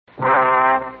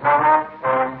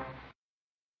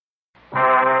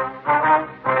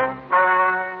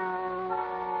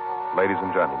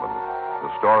and gentlemen,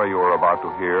 the story you are about to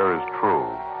hear is true.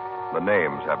 The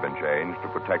names have been changed to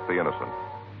protect the innocent.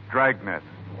 Dragnet.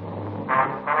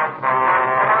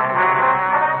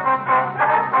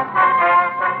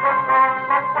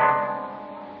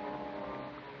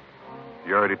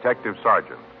 You're a detective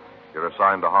sergeant. You're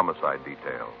assigned to homicide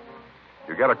detail.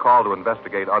 You get a call to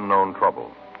investigate unknown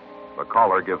trouble. The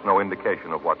caller gives no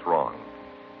indication of what's wrong.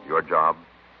 Your job,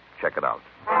 check it out.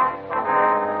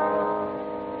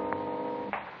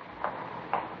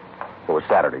 It was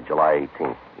Saturday, July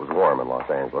 18th. It was warm in Los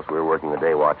Angeles. We were working the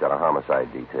day watch out of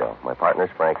homicide detail. My partner's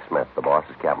Frank Smith. The boss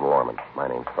is Captain Lorman. My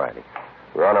name's Friday.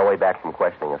 We were on our way back from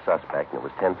questioning a suspect, and it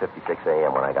was 10:56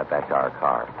 a.m. when I got back to our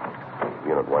car.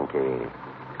 Unit 1K80.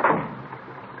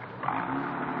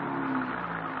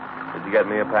 Did you get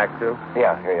me a pack, too?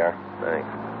 Yeah, here you are. Thanks.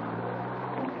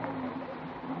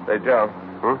 Say, Joe.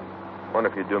 Hmm? Wonder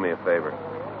if you'd do me a favor.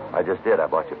 I just did. I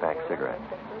bought you a pack of cigarettes.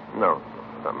 No,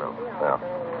 something else. Well,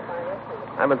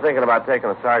 I've been thinking about taking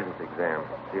a sergeant's exam.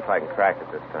 See if I can crack it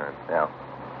this time. yeah.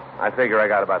 I figure I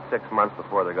got about 6 months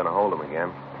before they're going to hold him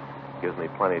again. Gives me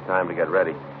plenty of time to get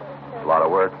ready. It's a lot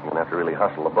of work. You're going to have to really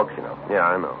hustle the books, you know. Yeah,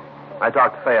 I know. I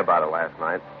talked to Fay about it last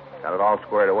night. Got it all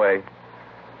squared away.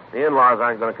 The in-laws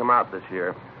aren't going to come out this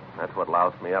year. That's what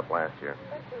loused me up last year.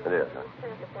 It is, huh?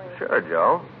 Sure,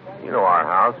 Joe. You know our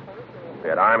house. We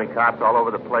had army cops all over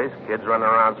the place, kids running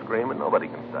around screaming. Nobody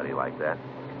can study like that.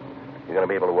 You going to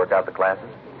be able to work out the classes?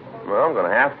 Well, I'm going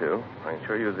to have to. I can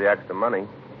sure use the extra money.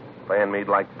 Fay and me'd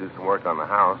like to do some work on the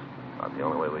house. About the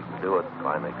only way we can do it until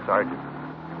I make sergeant.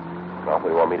 Well, what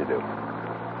do you want me to do?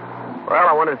 Well,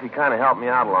 I wondered if you'd kind of help me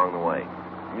out along the way.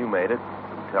 You made it.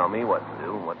 You tell me what to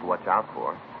do and what to watch out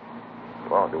for.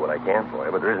 Well, I'll do what I can for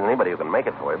you, but there isn't anybody who can make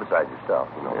it for you besides yourself.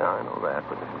 You know Yeah, I know that,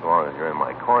 but just as long as you're in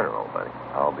my corner, old buddy.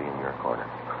 I'll be in your corner.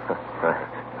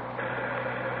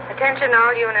 Attention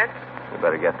all units. You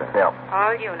better get the Help.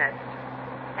 All units.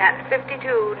 At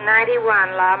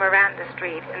 5291 La Miranda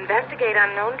Street, investigate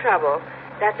unknown trouble.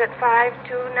 That's at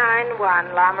 5291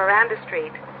 La Miranda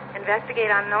Street. Investigate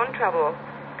unknown trouble.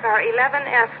 Car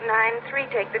 11F93,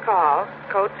 take the call.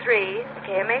 Code 3,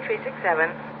 KMA 367.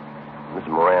 This is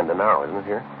Miranda now, isn't it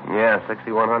here? Yeah,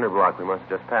 6100 block. We must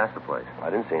have just passed the place. I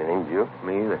didn't see anything, did you?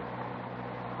 Me either.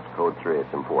 It's code 3.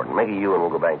 It's important. Make a U and we'll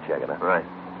go back and check it, huh? Right.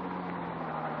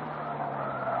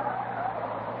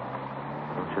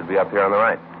 It should be up here on the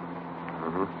right.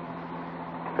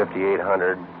 Mm-hmm.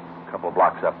 5800, a couple of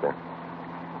blocks up there.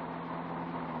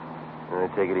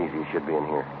 Take it easy. You should be in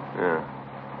here. Yeah.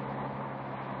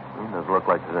 Doesn't look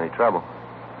like there's any trouble.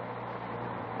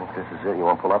 Think this is it? You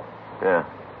want to pull up? Yeah.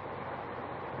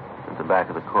 At the back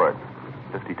of the court.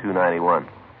 5291.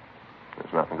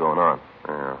 There's nothing going on.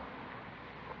 Yeah.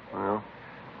 Well,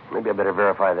 maybe I better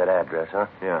verify that address, huh?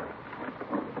 Yeah.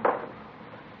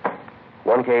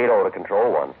 1K80 to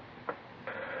Control 1.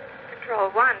 Control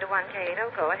 1 to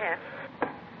 1K80. Go ahead.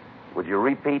 Would you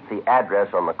repeat the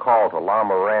address on the call to La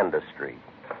Miranda Street?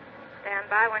 Stand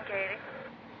by 1K80.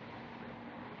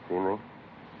 See anything?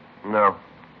 No.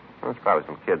 Well, it's probably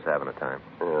some kids having a time.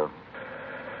 Yeah.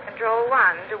 Control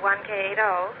 1 to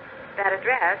 1K80. That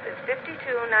address is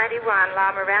 5291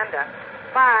 La Miranda.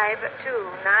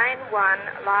 5291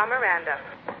 La Miranda.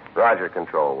 Roger,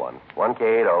 Control 1.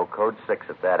 1K80, code 6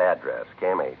 at that address.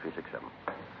 KMA 367.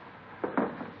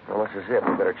 Well, this is it.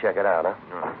 We better check it out, huh?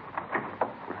 All right.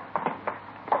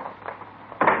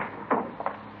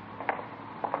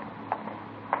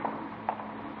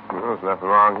 Well, there's nothing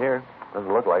wrong here.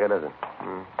 Doesn't look like it, does it?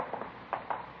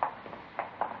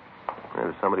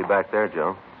 There's somebody back there,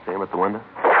 Joe. See him at the window?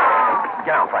 Get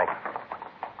down, Frank.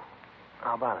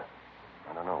 How about it?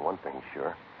 I don't know. One thing's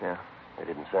sure. Yeah. They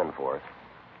didn't send for us.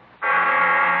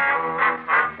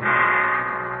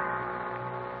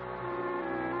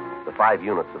 The 5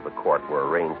 units of the court were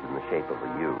arranged in the shape of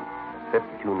a U.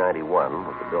 5291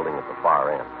 was the building at the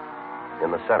far end. In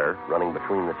the center, running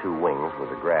between the 2 wings, was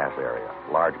a grass area.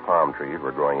 Large palm trees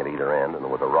were growing at either end, and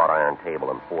there was a wrought iron table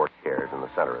and 4 chairs in the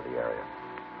center of the area.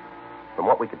 From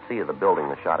what we could see of the building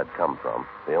the shot had come from,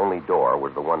 the only door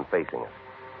was the one facing us.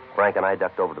 Frank and I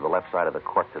ducked over to the left side of the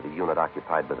court to the unit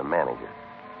occupied by the manager.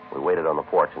 We waited on the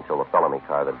porch until the felony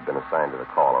car that had been assigned to the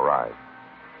call arrived.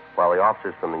 While the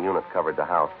officers from the unit covered the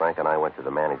house, Frank and I went to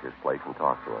the manager's place and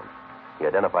talked to him. He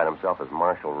identified himself as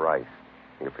Marshal Rice.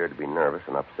 He appeared to be nervous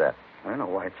and upset. I don't know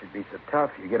why it should be so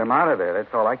tough. You get him out of there.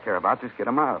 That's all I care about. Just get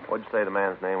him out. What'd you say the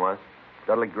man's name was?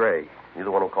 Dudley Gray. You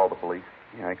the one who called the police?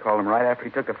 Yeah, I called him right after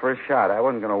he took the first shot. I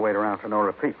wasn't going to wait around for no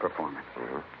repeat performance.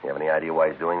 Mm-hmm. You have any idea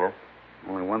why he's doing this?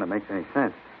 Only one that makes any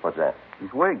sense. What's that?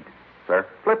 He's wigged. Sir?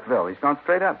 Flipville. He's gone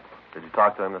straight up. Did you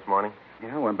talk to him this morning?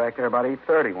 Yeah, I went back there about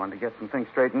 8:30. Wanted to get some things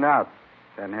straightened out.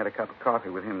 Sat and had a cup of coffee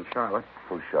with him and Charlotte.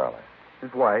 Who's Charlotte?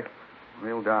 His wife.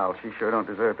 Real doll. She sure don't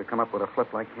deserve to come up with a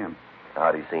flip like him.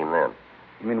 How'd he seem then?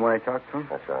 You mean when I talked to him?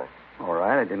 That's right. All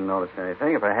right, I didn't notice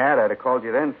anything. If I had, I'd have called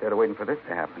you then instead of waiting for this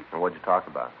to happen. And what'd you talk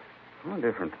about? Well,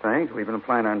 different things. We've been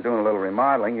planning on doing a little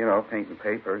remodeling, painting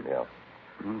papers. Yeah.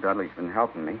 Well, Dudley's been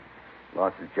helping me.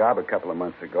 Lost his job a couple of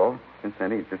months ago. Since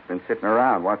then, he's just been sitting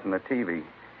around watching the TV.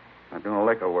 Not doing a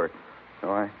lick of work.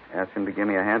 So I asked him to give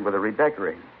me a hand with the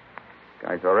redecorating.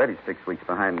 Guy's already 6 weeks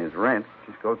behind in his rent.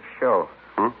 Just goes to show.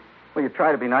 Well, you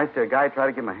try to be nice to a guy, try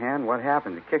to give him a hand. What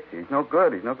happens? He kicks you. He's no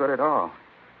good. He's no good at all.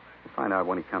 You'll find out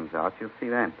when he comes out. You'll see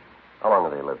then. How long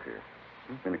have they lived here?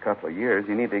 It's been a couple of years.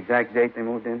 You need the exact date they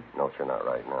moved in? No, sir, not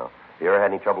right now. You ever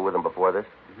had any trouble with them before this?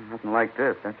 Nothing like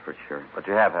this, that's for sure. But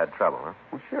you have had trouble, huh?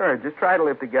 Well, sure. Just try to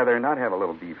live together and not have a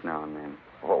little beef now and then.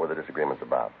 What were the disagreements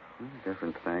about?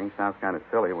 Different things. Sounds kind of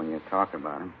silly when you talk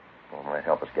about him. Well, it might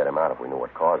help us get him out if we knew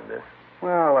what caused this.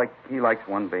 Well, like he likes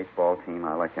one baseball team,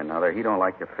 I like another. He don't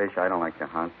like to fish, I don't like to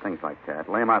hunt, things like that.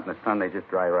 Lay him out in the sun, they just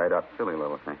dry right up. Silly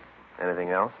little thing. Anything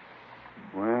else?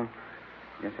 Well,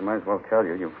 guess I might as well tell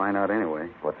you. You'll find out anyway.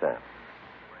 What's that?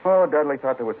 Oh, Dudley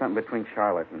thought there was something between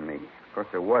Charlotte and me. Of course,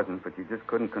 there wasn't, but you just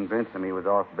couldn't convince him he was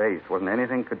off base. Wasn't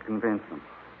anything could convince him.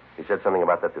 He said something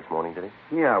about that this morning, did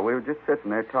he? Yeah, we were just sitting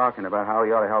there talking about how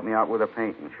he ought to help me out with a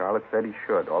painting. Charlotte said he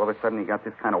should. All of a sudden, he got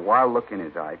this kind of wild look in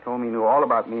his eye. Told me he knew all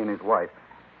about me and his wife.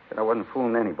 Said I wasn't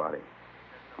fooling anybody.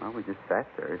 Well, we just sat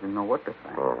there. He didn't know what to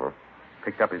think.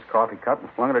 Picked up his coffee cup and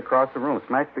flung it across the room.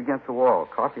 Smashed it against the wall.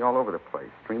 Coffee all over the place.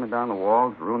 Streaming down the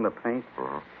walls. Ruined the paint.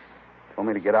 Told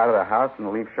me to get out of the house and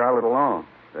leave Charlotte alone.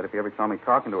 Said if he ever saw me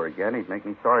talking to her again, he'd make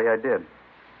me sorry I did.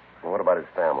 Well, what about his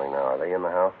family now? Are they in the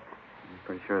house? I'm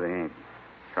pretty sure they ain't.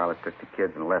 Charlotte took the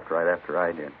kids and left right after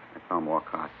I did. I saw them walk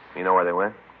out. You know where they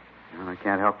went? Well, I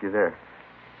can't help you there.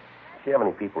 Do you have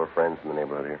any people or friends in the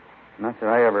neighborhood here? Not that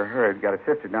I ever heard. Got a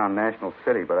sister down in National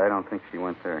City, but I don't think she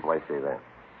went there. Why say that?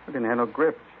 I didn't have no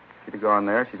grips. She'd have gone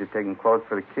there. She'd have taken clothes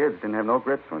for the kids. Didn't have no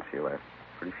grips when she left.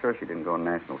 Pretty sure she didn't go to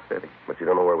National City. But you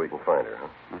don't know where we can find her, huh?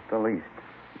 Not the least.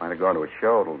 Might have gone to a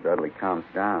show till Dudley calms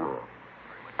down.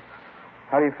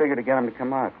 How do you figure to get him to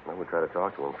come out? Well, we'll try to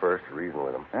talk to him first, reason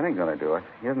with him. That ain't going to do it.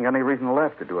 He hasn't got any reason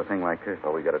left to do a thing like this.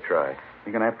 Well, we got to try.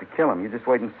 You're going to have to kill him. You just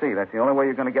wait and see. That's the only way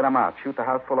you're going to get him out. Shoot the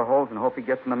house full of holes and hope he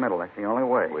gets in the middle. That's the only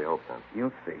way. We hope so.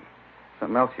 You'll see.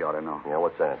 Something else you ought to know. Yeah,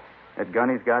 what's that? That gun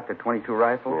he's got, the .22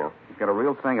 rifle? Yeah. He's got a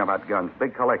real thing about guns.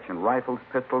 Big collection. Rifles,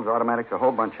 pistols, automatics, a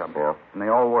whole bunch of them. Yeah. And they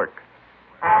all work.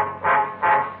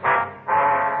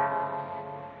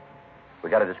 We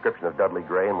got a description of Dudley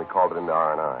Gray, and we called it into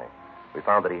R&I. We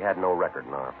found that he had no record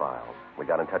in our files. We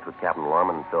got in touch with Captain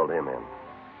Lorman and filled him in.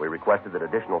 We requested that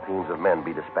additional teams of men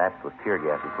be dispatched with tear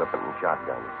gas equipment and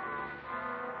shotguns.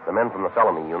 The men from the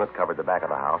felony unit covered the back of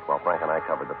the house, while Frank and I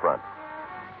covered the front.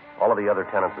 All of the other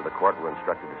tenants of the court were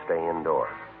instructed to stay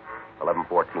indoors.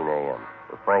 11:14 a.m.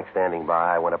 With Frank standing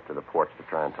by, I went up to the porch to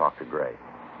try and talk to Gray.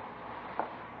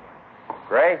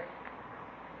 Gray?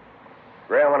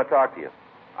 Gray, I want to talk to you.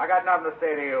 I got nothing to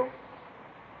say to you.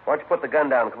 Why don't you put the gun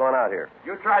down and come on out here?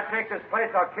 You try to take this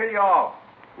place, I'll kill you all.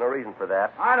 No reason for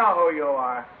that. I know who you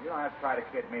are. You don't have to try to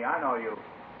kid me. I know you.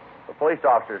 The police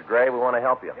officers, Gray. We want to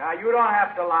help you. Yeah, you don't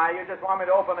have to lie. You just want me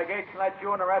to open the gates and let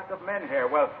you and the rest of them in here.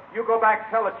 Well, you go back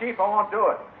and tell the chief I won't do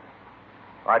it.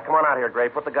 All right, come on out here, Gray.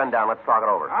 Put the gun down. Let's talk it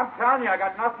over. I'm telling you, I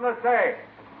got nothing to say.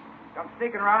 Come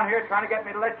sneaking around here trying to get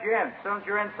me to let you in. As soon as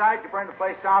you're inside, you burn the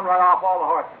place down, run off all the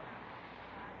horses.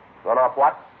 Run off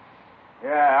what?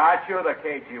 Yeah, I chew the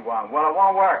KG-1. Well, it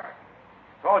won't work.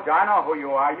 Told you, I know who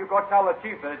you are. You go tell the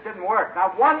chief that it didn't work.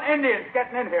 Not one Indian's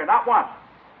getting in here, not one.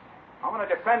 I'm going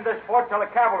to defend this fort till the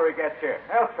cavalry gets here.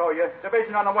 They'll show you.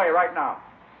 Division on the way right now.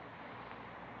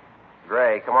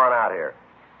 Gray, come on out here.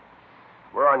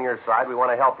 We're on your side. We want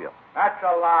to help you. That's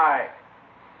a lie.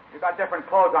 You got different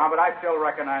clothes on, but I still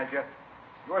recognize you.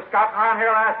 You were scouting around here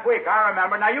last week, I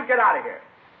remember. Now you get out of here.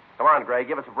 Come on, Gray.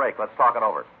 Give us a break. Let's talk it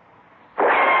over.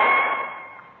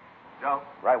 Joe?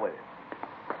 Right with you.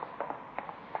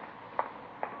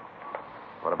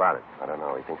 What about it? I don't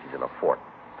know. He thinks he's in a fort.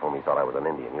 Told me he thought I was an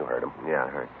Indian. You heard him. Yeah, I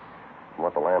heard. From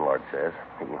what the landlord says,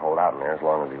 he can hold out in there as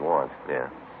long as he wants. Yeah.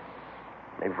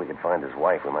 Maybe if we could find his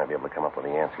wife, we might be able to come up with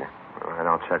the answer. All right,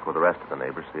 I'll check with the rest of the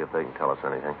neighbors, see if they can tell us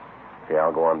anything. Yeah,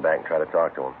 I'll go on back and try to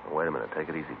talk to him. Wait a minute. Take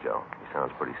it easy, Joe. He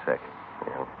sounds pretty sick.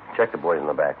 Yeah. Check the boys in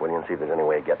the back, will you, and see if there's any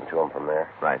way of getting to him from there.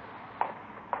 Right.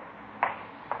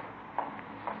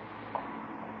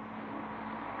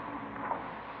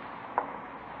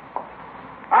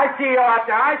 I see you out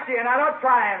there. I see you. Now, don't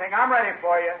try anything. I'm ready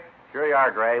for you. Sure you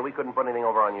are, Gray. We couldn't put anything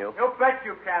over on you. You bet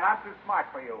you can. I'm too smart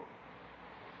for you.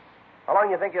 How long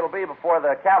do you think it'll be before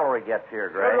the cavalry gets here,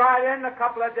 Gray? Should ride in a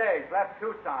couple of days. Left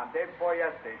Tucson day before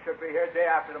yesterday. Should be here day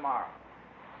after tomorrow.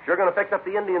 Sure going to fix up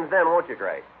the Indians then, won't you,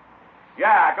 Gray?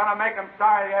 Yeah, gonna make them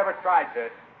sorry they ever tried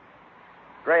this.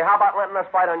 Gray, how about letting us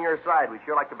fight on your side? We'd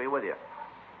sure like to be with you.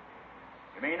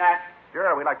 You mean that?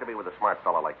 Sure, we'd like to be with a smart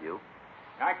fellow like you.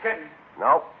 You ain't kidding.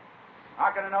 No. How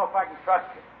can I know if I can trust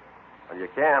you? Well, you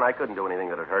can. I couldn't do anything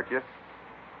that'd hurt you.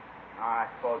 No, I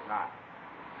suppose not.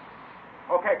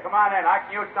 Okay, come on in. I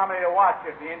can use somebody to watch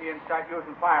if the Indians start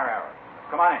using fire arrows.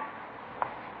 Come on in.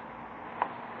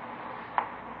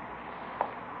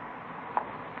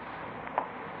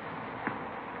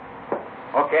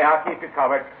 Okay, I'll keep you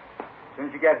covered. As soon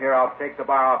as you get here, I'll take the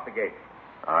bar off the gate.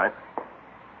 All right.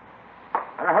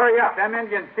 Now, hurry up. Them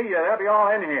Indians see you. They'll be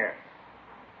all in here.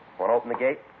 Want to open the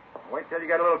gate? Wait till you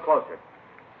get a little closer.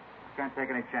 Can't take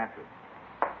any chances.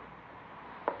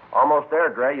 Almost there,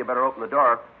 Gray. You better open the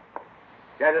door.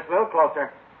 Yeah, just a little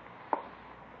closer.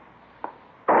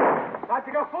 Thought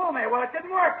you could fool me. Well, it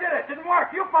didn't work, did it? Didn't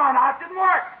work. You found out. It didn't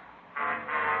work.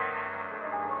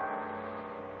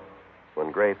 When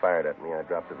Gray fired at me, I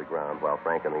dropped to the ground while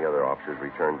Frank and the other officers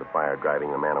returned the fire,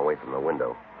 driving the man away from the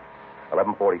window.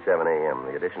 11:47 a.m.,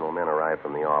 the additional men arrived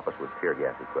from the office with tear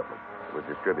gas equipment. It was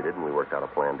distributed, and we worked out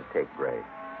a plan to take Gray.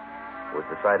 It was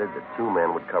decided that 2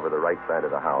 men would cover the right side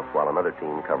of the house while another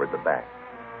team covered the back.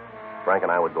 Frank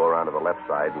and I would go around to the left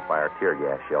side and fire tear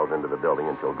gas shells into the building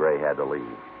until Gray had to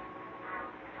leave.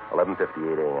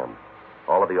 11:58 a.m.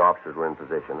 All of the officers were in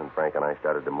position, and Frank and I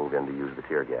started to move in to use the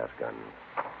tear gas guns.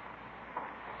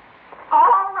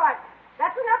 All right.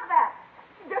 That's enough of that.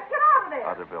 Just get out of there.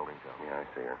 Other building, Joe. Yeah, I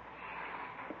see her.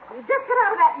 You just get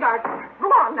out of that yard.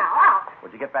 Go on now, out.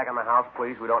 Would you get back in the house,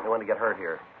 please? We don't want to get hurt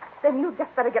here. Then you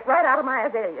just better get right out of my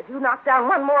azaleas. You knock down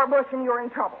one more bush and you're in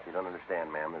trouble. You don't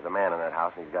understand, ma'am. There's a man in that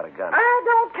house, and he's got a gun. I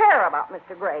don't care about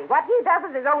Mr. Gray. What he does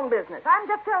is his own business. I'm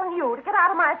just telling you to get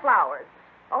out of my flowers.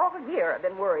 All the year I've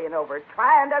been worrying over it,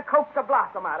 trying to coax a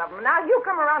blossom out of them. Now you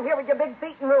come around here with your big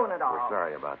feet and ruin it all. We're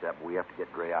sorry about that, but we have to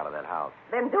get Gray out of that house.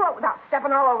 Then do it without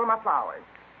stepping all over my flowers.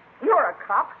 You're a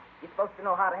cop. You're supposed to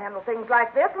know how to handle things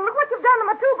like this. And look what you've done to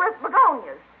my tuberous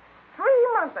begonias. 3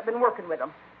 months I've been working with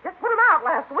them. Just put them out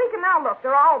last week, and now look,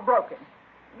 they're all broken.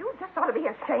 You just ought to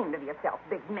be ashamed of yourself,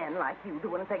 big men like you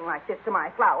doing a thing like this to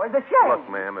my flowers. Ashamed. Look,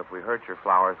 ma'am, if we hurt your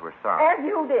flowers, we're sorry. As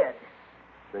you did.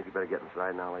 Think you better get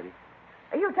inside now, lady?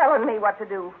 Are you telling me what to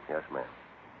do? Yes, ma'am.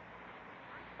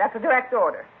 That's a direct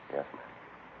order. Yes, ma'am.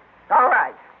 All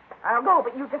right. I'll go,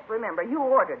 but you just remember, you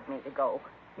ordered me to go.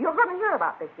 You're going to hear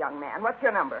about this young man. What's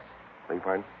your number? Beg your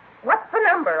pardon? What's the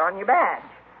number on your badge?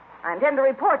 I intend to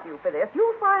report you for this.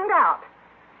 You'll find out.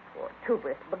 Poor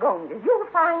tuberous begonias. You'll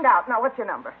find out. Now, what's your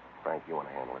number? Frank, you want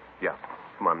to handle it? Yeah.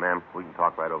 Come on, ma'am. We can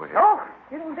talk right over here. Oh,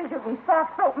 you don't think you can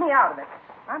soft-soap me out of it.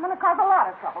 I'm going to cause a lot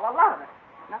of trouble, a lot of it.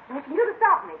 Nothing you can do to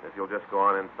stop me. If you'll just go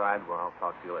on inside, well, I'll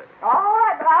talk to you later. All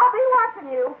right, but I'll be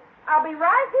watching you. I'll be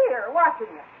right here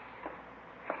watching you.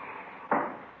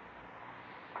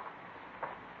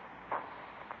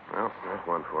 Well, there's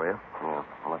one for you. Yeah,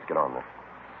 well, let's get on this.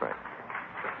 Right.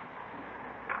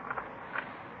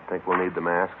 Think we'll need the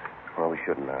mask? Well, we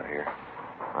shouldn't out here.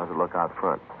 How's it look out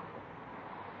front?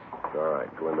 It's all right.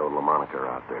 Galindo and LaMonica are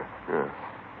out there. Yeah.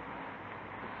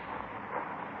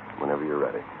 Whenever you're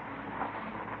ready.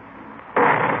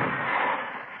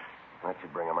 That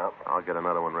should bring them out. I'll get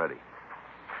another one ready.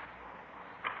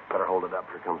 Better hold it up.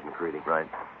 Here comes McCready. Right.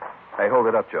 Hey, hold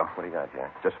it up, Joe. What do you got,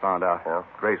 Jack? Just found out. Yeah?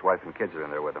 Gray's wife and kids are in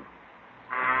there with him.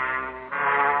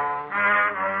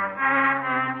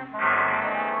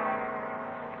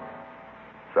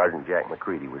 Sergeant Jack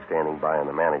McCready was standing by in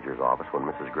the manager's office when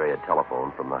Mrs. Gray had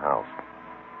telephoned from the house.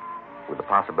 With the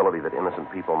possibility that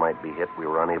innocent people might be hit, we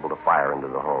were unable to fire into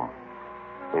the home.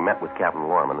 We met with Captain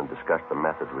Lorman and discussed the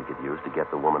methods we could use to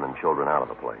get the woman and children out of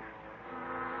the place.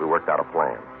 We worked out a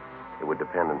plan. It would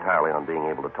depend entirely on being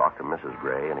able to talk to Mrs.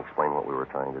 Gray and explain what we were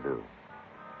trying to do.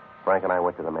 Frank and I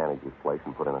went to the manager's place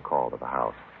and put in a call to the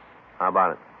house. How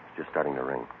about it? It's just starting to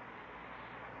ring.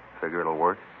 Figure it'll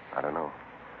work? I don't know.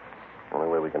 The only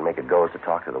way we can make it go is to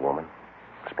talk to the woman,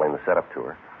 explain the setup to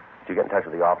her. Did you get in touch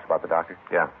with the office about the doctor?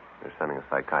 Yeah. They're sending a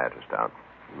psychiatrist out.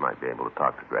 He might be able to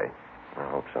talk to Gray. I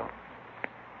hope so.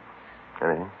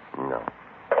 Anything? No.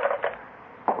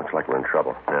 Looks like we're in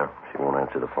trouble. Yeah. She won't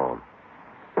answer the phone.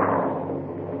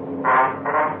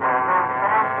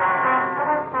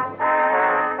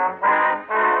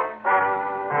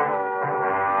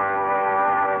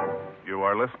 You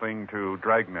are listening to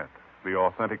Dragnet, the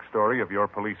authentic story of your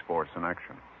police force in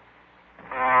action.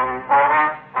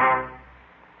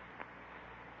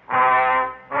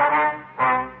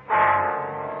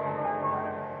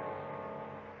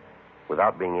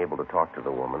 Without being able to talk to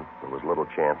the woman, there was little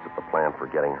chance that the plan for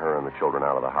getting her and the children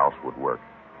out of the house would work.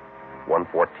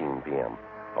 1:14 p.m.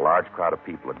 A large crowd of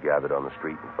people had gathered on the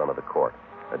street in front of the court.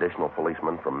 Additional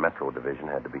policemen from Metro Division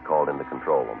had to be called in to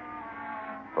control them.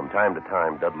 From time to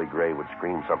time, Dudley Gray would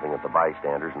scream something at the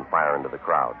bystanders and fire into the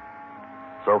crowd.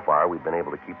 So far, we'd been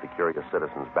able to keep the curious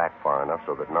citizens back far enough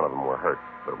so that none of them were hurt,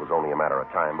 but it was only a matter of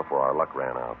time before our luck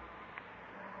ran out.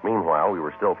 Meanwhile, we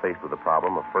were still faced with the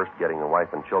problem of first getting the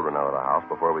wife and children out of the house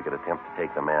before we could attempt to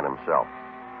take the man himself.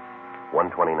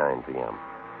 1:29 p.m.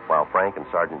 While Frank and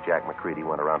Sergeant Jack McCready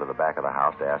went around to the back of the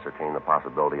house to ascertain the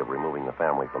possibility of removing the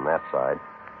family from that side,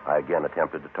 I again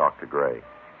attempted to talk to Gray.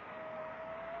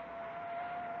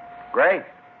 Gray?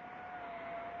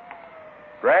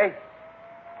 Gray?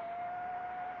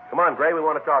 Come on, Gray, we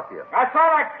want to talk to you. I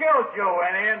thought I killed you,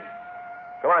 Indian.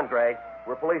 Come on, Gray.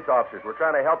 We're police officers. We're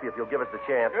trying to help you if you'll give us the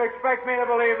chance. You expect me to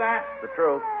believe that? The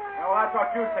truth. Yeah, well, that's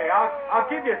what you say. I'll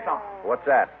give you something. What's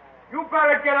that? You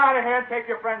better get out of here and take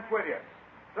your friends with you.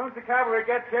 As soon as the cavalry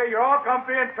gets here, you're all going to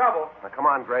be in trouble. Now, come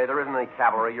on, Gray. There isn't any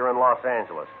cavalry. You're in Los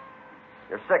Angeles.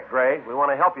 You're sick, Gray. We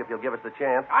want to help you if you'll give us the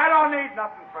chance. I don't need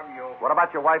nothing from you. What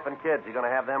about your wife and kids? You going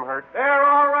to have them hurt? They're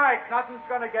all right. Nothing's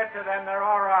going to get to them. They're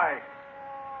all right.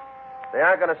 They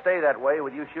aren't going to stay that way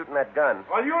with you shooting that gun.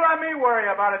 Well, you let me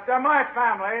worry about it. They're my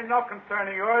family. No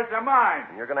concern of yours. They're mine.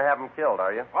 And you're going to have them killed,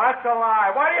 are you? Well, that's a lie.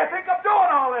 Why do you think I'm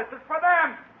doing all this? It's for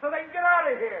them, so they can get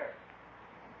out of here.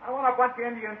 I don't want a bunch of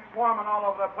Indians swarming all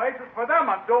over the place. It's for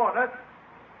them I'm doing this.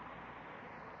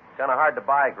 It's kind of hard to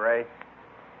buy, Gray. It's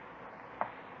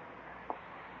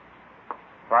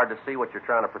hard to see what you're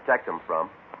trying to protect them from.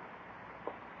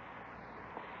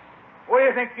 What do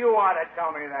you think you are to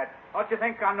tell me that? Don't you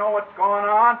think I know what's going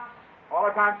on? All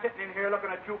the time sitting in here looking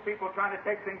at you people trying to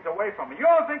take things away from me. You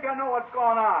don't think I know what's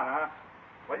going on, huh?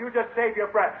 Well, you just save your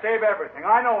breath. Save everything.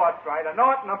 I know what's right. I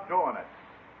know it, and I'm doing it.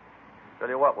 Tell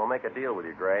you what, we'll make a deal with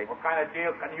you, Gray. What kind of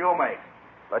deal can you make?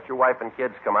 Let your wife and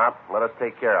kids come out and let us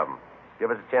take care of them. Give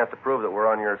us a chance to prove that we're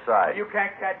on your side. You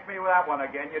can't catch me with that one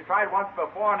again. You tried once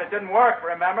before, and it didn't work,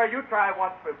 remember? You tried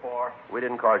once before. We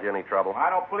didn't cause you any trouble. I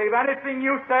don't believe anything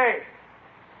you say.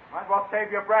 Might as well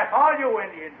save your breath. All you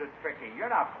Indians are tricky. You're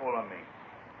not fooling me.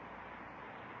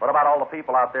 What about all the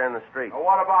people out there in the street? Well,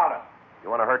 what about it?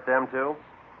 You want to hurt them, too?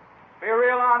 Be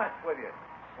real honest with you.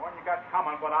 One you got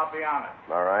coming, but I'll be honest.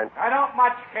 All right. I don't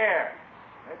much care.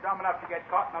 They're dumb enough to get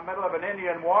caught in the middle of an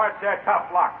Indian war. It's their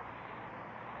tough luck.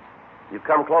 You've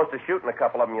come close to shooting a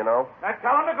couple of them, you know. Now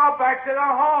tell them to go back to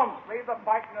their homes. Leave the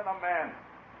fighting to the men.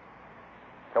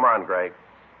 Come on, Gray.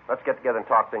 Let's get together and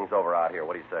talk things over out here.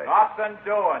 What do you say? Nothing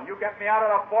doing. You get me out of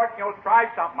the fort and you'll try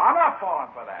something. I'm not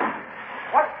falling for that.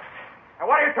 What? And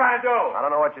what are you trying to do? I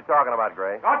don't know what you're talking about,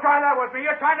 Gray. Don't try that with me.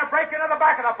 You're trying to break into the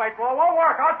back of the place. Well, it won't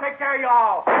work. I'll take care of you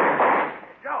all.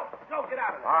 Joe, get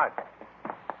out of there. All right.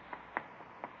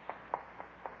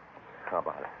 How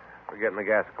about it? We're getting the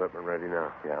gas equipment ready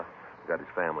now. Yeah. We've got his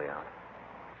family out.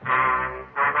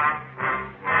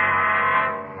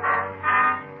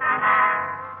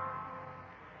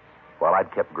 While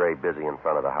I'd kept Gray busy in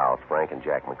front of the house, Frank and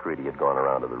Jack McCready had gone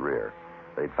around to the rear.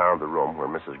 They'd found the room where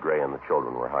Mrs. Gray and the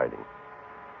children were hiding.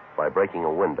 By breaking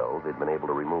a window, they'd been able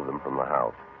to remove them from the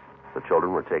house. The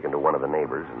children were taken to one of the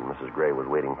neighbors, and Mrs. Gray was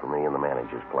waiting for me in the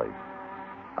manager's place.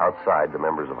 Outside, the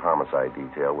members of homicide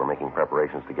detail were making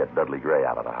preparations to get Dudley Gray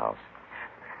out of the house.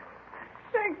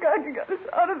 Thank God you got us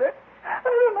out of there. I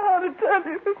don't know how to tell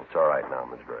you. It's all right now,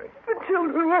 Miss Gray. The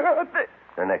children, where are they?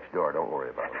 They're next door. Don't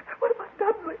worry about them. What about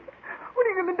Dudley? What are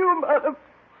you going to do about him?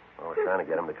 Well, we're trying to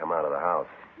get him to come out of the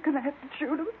house. Going to have to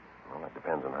shoot him? Well, that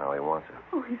depends on how he wants it.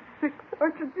 Oh, he's sick,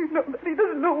 Sergeant. You know that. He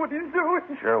doesn't know what he's doing.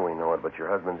 Sure, we know it, but your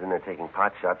husband's in there taking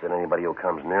pot shots at anybody who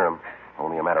comes near him.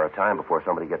 Only a matter of time before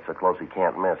somebody gets so close he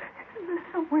can't miss. Isn't there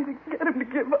some way to get him to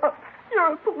give up?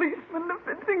 You're a policeman. There's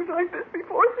been things like this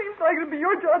before. It seems like it'll be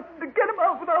your job to get him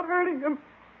out without hurting him.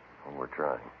 Well, we're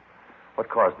trying.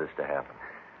 What caused this to happen?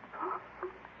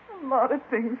 A lot of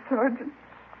things, Sergeant.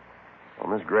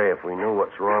 Well, Miss Gray, if we knew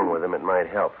what's wrong with him, it might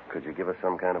help. Could you give us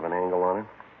some kind of an angle on him?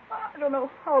 I don't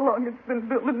know how long it's been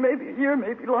building. Maybe a year,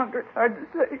 maybe longer. It's hard to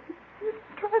say. You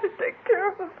try to take care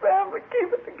of the family,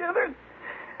 keep it together.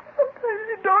 Sometimes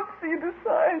you don't see the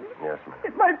signs. Yes, ma'am.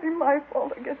 It might be my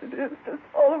fault. I guess it is. Just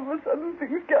all of a sudden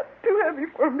things got too heavy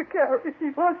for him to carry. He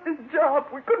lost his job.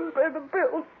 We couldn't pay the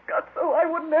bills. Got so I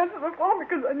wouldn't answer the phone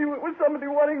because I knew it was somebody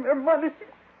wanting their money.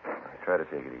 Try to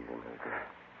take it easy, Miss Gray.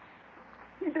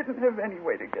 He didn't have any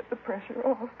way to get the pressure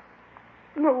off.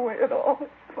 No way at all.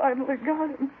 It finally got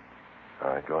him. All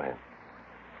right, go ahead.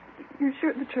 You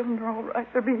sure the children are all right?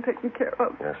 They're being taken care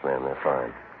of? Yes, ma'am, they're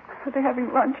fine. Are they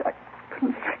having lunch? I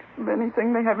couldn't fix them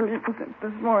anything. They haven't eaten since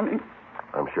this morning.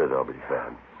 I'm sure they'll be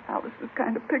fed. Alice is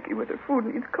kind of picky with her food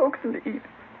and needs coaxing to eat.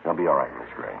 They'll be all right, Miss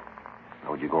Gray.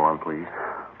 Now, would you go on, please?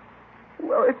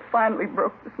 Well, it finally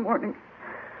broke this morning.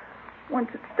 Once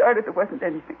it started, there wasn't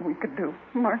anything we could do.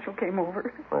 Marshall came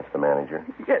over. That's the manager?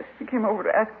 Yes, he came over to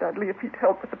ask Dudley if he'd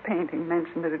help with the painting.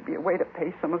 Mentioned that it'd be a way to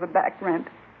pay some of the back rent.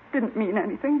 Didn't mean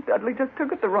anything. Dudley just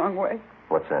took it the wrong way.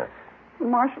 What's that?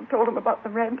 Marshall told him about the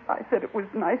rent. I said it was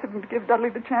nice of him to give Dudley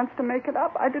the chance to make it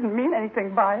up. I didn't mean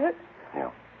anything by it. Yeah.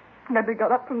 Dudley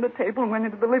got up from the table and went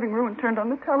into the living room and turned on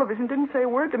the television. Didn't say a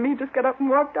word to me, just got up and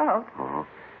walked out. Uh-huh.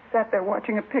 Sat there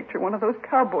watching a picture, one of those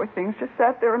cowboy things. Just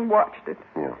sat there and watched it.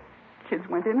 Yeah. Kids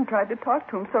went in and tried to talk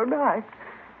to him, so did I.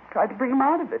 Tried to bring him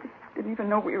out of it. Didn't even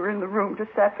know we were in the room.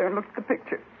 Just sat there and looked at the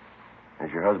picture.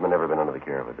 Has your husband ever been under the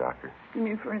care of a doctor? You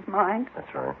mean for his mind?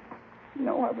 That's right.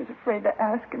 No, I was afraid to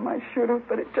ask him. I should have,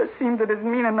 but it just seemed that it'd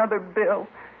mean another bill.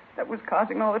 That was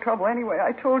causing all the trouble anyway.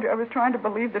 I told you I was trying to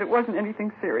believe that it wasn't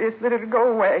anything serious, that it'd go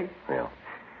away. Yeah.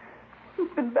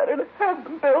 It's been better to have the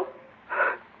bill.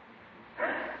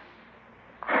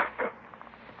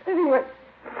 Anyway,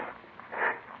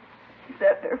 he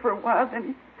sat there for a while, then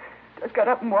he just got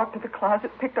up and walked to the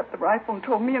closet, picked up the rifle, and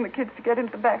told me and the kids to get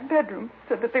into the back bedroom.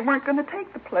 Said that they weren't going to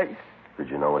take the place. Did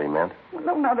you know what he meant? Well,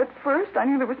 no, not at first. I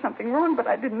knew there was something wrong, but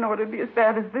I didn't know it'd be as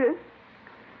bad as this.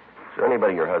 Is there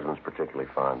anybody your husband's particularly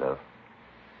fond of?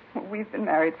 Well, we've been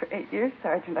married for 8 years,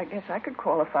 Sergeant. I guess I could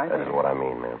qualify That that. is what I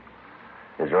mean, ma'am.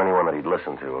 Is there anyone that he'd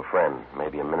listen to, a friend,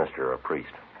 maybe a minister or a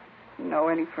priest? No,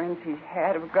 any friends he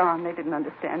had have gone. They didn't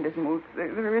understand his moods.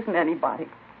 There isn't anybody.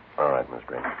 All right, Miss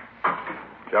Gray.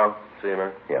 Joe, see you,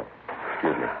 man. Yeah.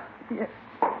 Excuse me. Yes.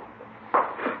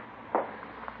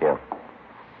 Yeah.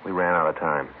 We ran out of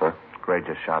time. Huh? Gray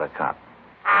just shot a cop.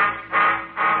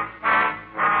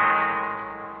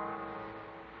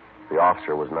 The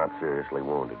officer was not seriously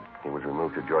wounded. He was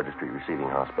removed to Georgia Street Receiving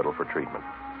Hospital for treatment.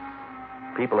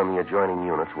 People in the adjoining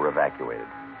units were evacuated.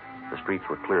 The streets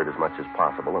were cleared as much as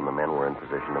possible, and the men were in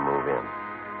position to move in.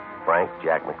 Frank,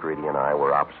 Jack McCready, and I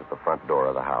were opposite the front door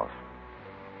of the house.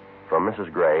 From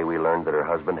Mrs. Gray, we learned that her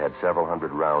husband had several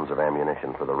hundred rounds of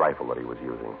ammunition for the rifle that he was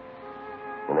using.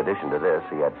 In addition to this,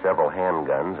 he had several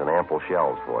handguns and ample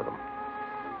shells for them.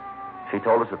 She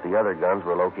told us that the other guns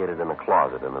were located in a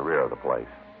closet in the rear of the place.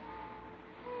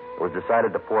 It was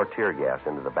decided to pour tear gas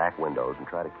into the back windows and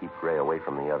try to keep Gray away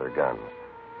from the other guns.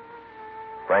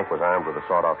 Frank was armed with a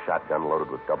sawed-off shotgun loaded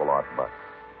with double-aught butts.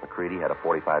 McCready had a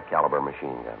 .45 caliber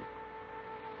machine gun.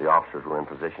 The officers were in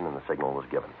position and the signal was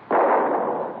given.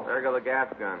 There go the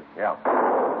gas guns. Yeah.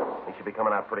 They should be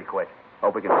coming out pretty quick.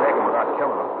 Hope we can take them without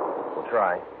killing them. We'll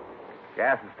try.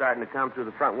 Gas is starting to come through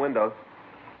the front windows.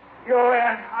 Go in.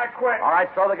 I quit. All right,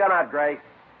 throw the gun out, Gray.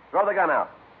 Throw the gun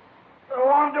out. I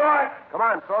won't do it. Come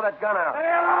on, throw that gun out.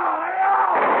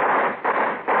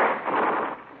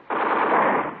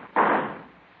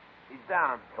 He's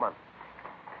down. Come on.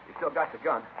 You still got the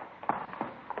gun.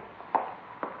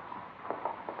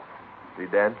 Is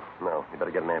he dead? No, you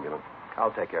better get an ambulance.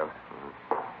 I'll take care of it.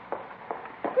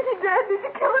 Is he dead? Did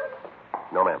you kill him?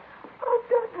 No, ma'am. Oh,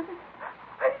 Dudley.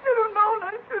 I should have known.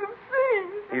 I should have seen.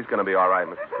 He's going to be all right,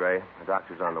 Mrs. Gray. The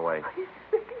doctor's on the way. He's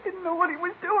sick. He didn't know what he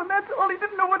was doing. That's all. He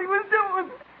didn't know what he was doing.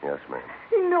 Yes, ma'am.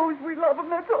 He knows we love him.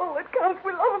 That's all that counts.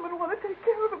 We love him and want to take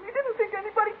care of him. He didn't think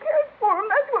anybody cared for him.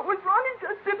 That's what was wrong. He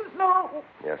just didn't know.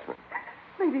 Yes, ma'am.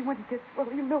 Maybe when he gets well,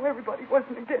 you'll know everybody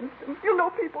wasn't against him. You'll know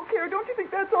people care. Don't you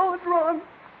think that's all that's wrong?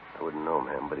 I wouldn't know,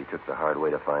 ma'am, but he took the hard way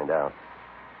to find out.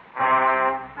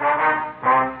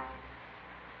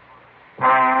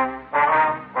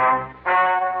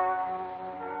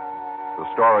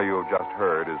 The story you have just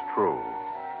heard is true.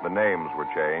 The names were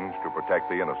changed to protect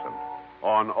the innocent.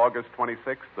 On August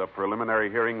 26th, a preliminary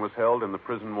hearing was held in the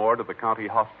prison ward of the county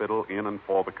hospital in and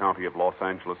for the county of Los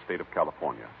Angeles, state of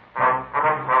California.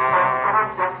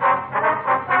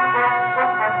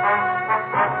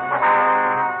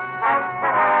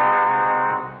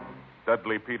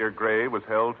 Dudley Peter Gray was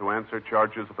held to answer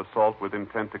charges of assault with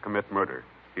intent to commit murder.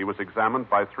 He was examined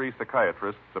by 3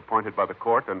 psychiatrists appointed by the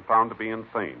court and found to be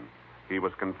insane. He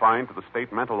was confined to the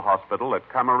state mental hospital at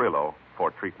Camarillo for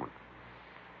treatment.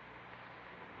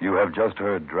 You have just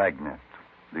heard Dragnet,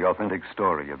 the authentic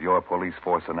story of your police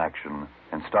force in action,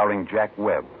 and starring Jack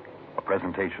Webb, a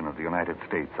presentation of the United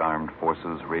States Armed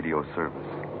Forces Radio Service.